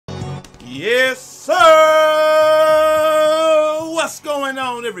Yes, sir! What's going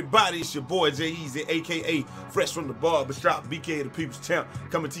on, everybody? It's your boy Jay Easy, aka Fresh from the Barbershop, BK the People's Champ,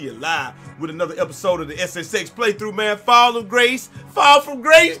 coming to you live with another episode of the SSX playthrough, man. Fall from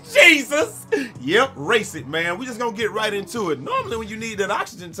grace, Jesus! Yep, race it, man. We just gonna get right into it. Normally, when you need that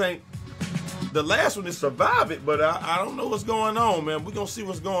oxygen tank, the last one is survive it, but I don't know what's going on, man. We're gonna see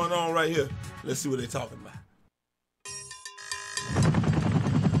what's going on right here. Let's see what they're talking about.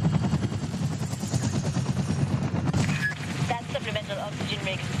 Supplemental oxygen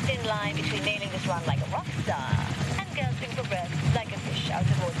makes a thin line between nailing this run like a rock star and gasping for breath like a fish out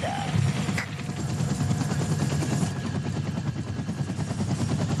of water.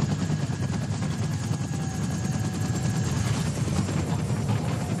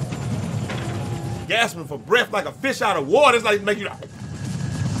 Gasping for breath like a fish out of water. It's like make you.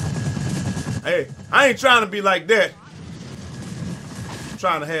 Hey, I ain't trying to be like that.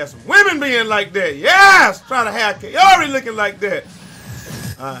 Trying to have some women being like that. Yes! Trying to have Kaori looking like that.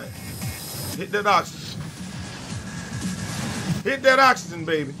 Alright. Hit that oxygen. Hit that oxygen,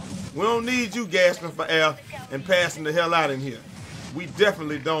 baby. We don't need you gasping for air and passing the hell out in here. We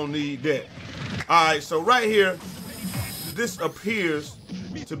definitely don't need that. Alright, so right here, this appears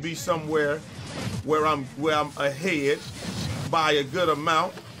to be somewhere where I'm ahead by a good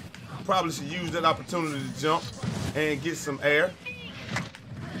amount. Probably should use that opportunity to jump and get some air.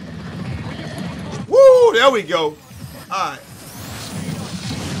 Woo! There we go. All right.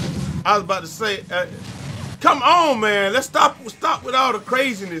 I was about to say, come on, man. Let's stop with all the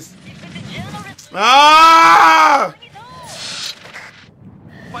craziness. Ah!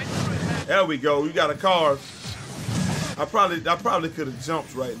 There we go. You got a car. I probably could have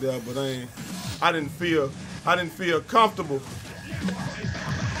jumped right there, but I didn't feel comfortable.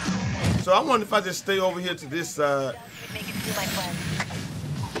 So I wonder if I just stay over here to this side.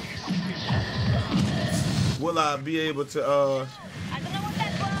 Will I be able to,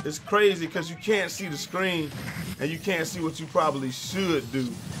 it's crazy because you can't see the screen and you can't see what you probably should do.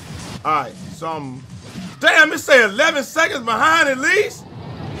 All right, so damn, it say 11 seconds behind at least.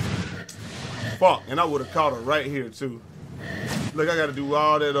 Fuck, and I would have caught her right here too. Look, I got to do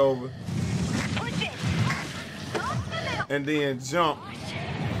all that over. And then jump.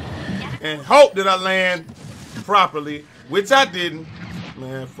 And hope that I land properly, which I didn't.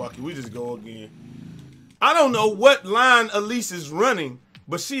 Man, fuck it, we just go again. I don't know what line Elise is running,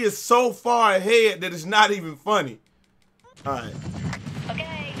 but she is so far ahead that it's not even funny. All right.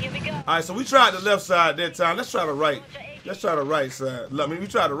 Okay, here we go. All right, so we tried the left side that time. Let's try the right. Let's try the right side. I mean, we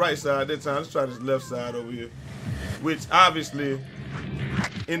tried the right side that time. Let's try this left side over here, which obviously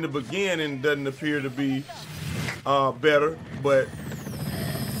in the beginning doesn't appear to be better, but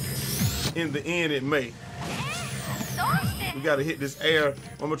in the end it may. We gotta hit this air.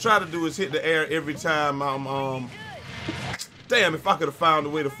 What I'm gonna try to do is hit the air every time I'm damn, if I could have found a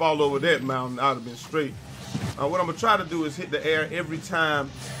way to fall over that mountain, I'd have been straight. What I'm gonna try to do is hit the air every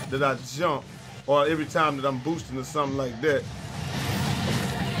time that I jump or every time that I'm boosting or something like that.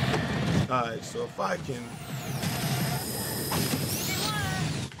 Alright, so if I can.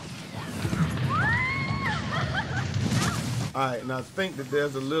 Alright, and I think that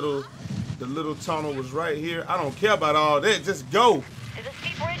there's the little tunnel was right here. I don't care about all that. Just go. There's a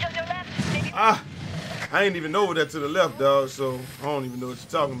steep ridge on your left. I ain't even over there to the left, dog, so I don't even know what you're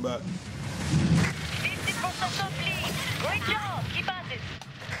talking about. 50% complete. Great job. Keep at it.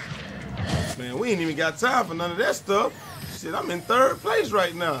 Man, we ain't even got time for none of that stuff. Shit, I'm in third place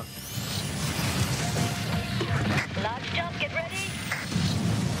right now. Large jump. Get ready.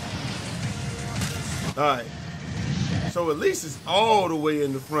 All right. So Elise is all the way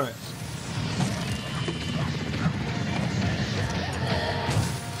in the front.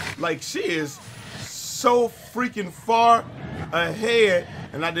 Like, she is so freaking far ahead,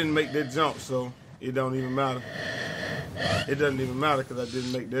 and I didn't make that jump, so it don't even matter. It doesn't even matter because I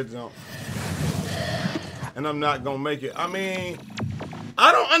didn't make that jump. And I'm not going to make it. I mean,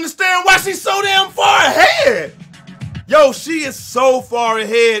 I don't understand why she's so damn far ahead. Yo, she is so far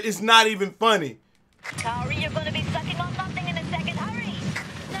ahead, it's not even funny. Kaori, you're going to be sucking on something in a second. Hurry.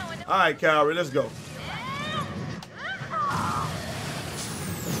 No, all right, Kaori, let's go.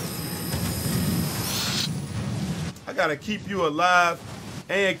 I gotta keep you alive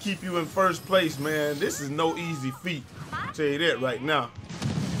and keep you in first place, man. This is no easy feat. I'll tell you that right now.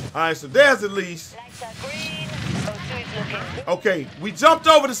 All right, so there's Elise. Okay, we jumped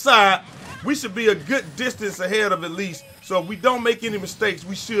over the side. We should be a good distance ahead of Elise. So if we don't make any mistakes,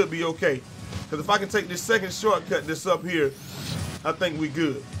 we should be okay. Because if I can take this second shortcut that's up here, I think we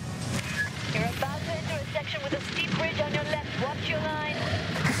good. You're about to enter a section with a steep ridge on your left. Watch your line.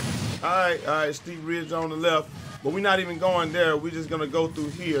 All right, steep ridge on the left. But we're not even going there. We're just going to go through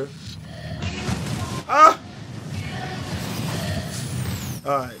here. All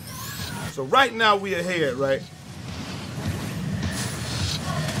right. So right now we ahead, right?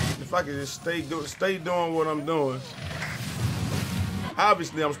 If I could just stay doing what I'm doing.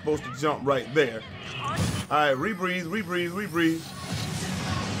 Obviously, I'm supposed to jump right there. All right, rebreathe.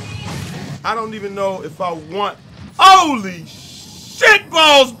 I don't even know if I want... Holy shit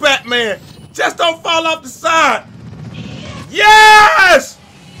balls, Batman! Just don't fall off the side. Yes!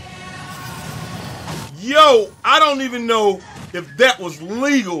 Yo, I don't even know if that was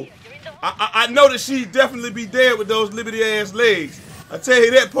legal. I know that she'd definitely be dead with those liberty-ass legs. I tell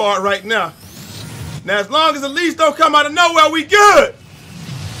you that part right now. Now, as long as the leash don't come out of nowhere, we good.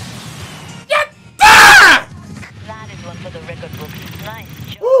 That is one for the record books. Nice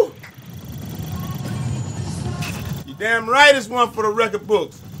job. Woo. You damn right it's one for the record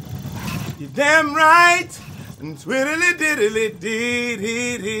books. You damn right. And twiddly diddly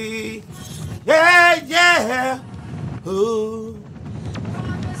dee. Yeah. Ooh.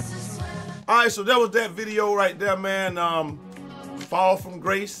 Alright, so that was that video right there, man. Fall from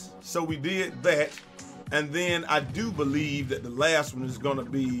grace. So we did that. And then I do believe that the last one is gonna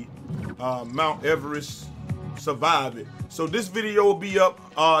be Mount Everest Survive It. So this video will be up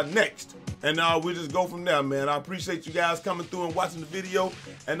next. And we'll just go from there, man. I appreciate you guys coming through and watching the video.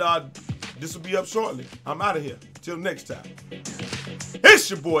 And this will be up shortly. I'm out of here. Till next time. It's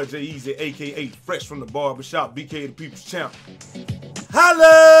your boy Jay Easy, aka Fresh from the Barbershop, BK the People's Champ.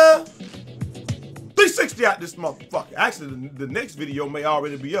 Holla! 360 out this motherfucker. Actually, the next video may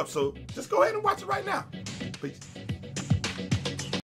already be up, so just go ahead and watch it right now. Peace.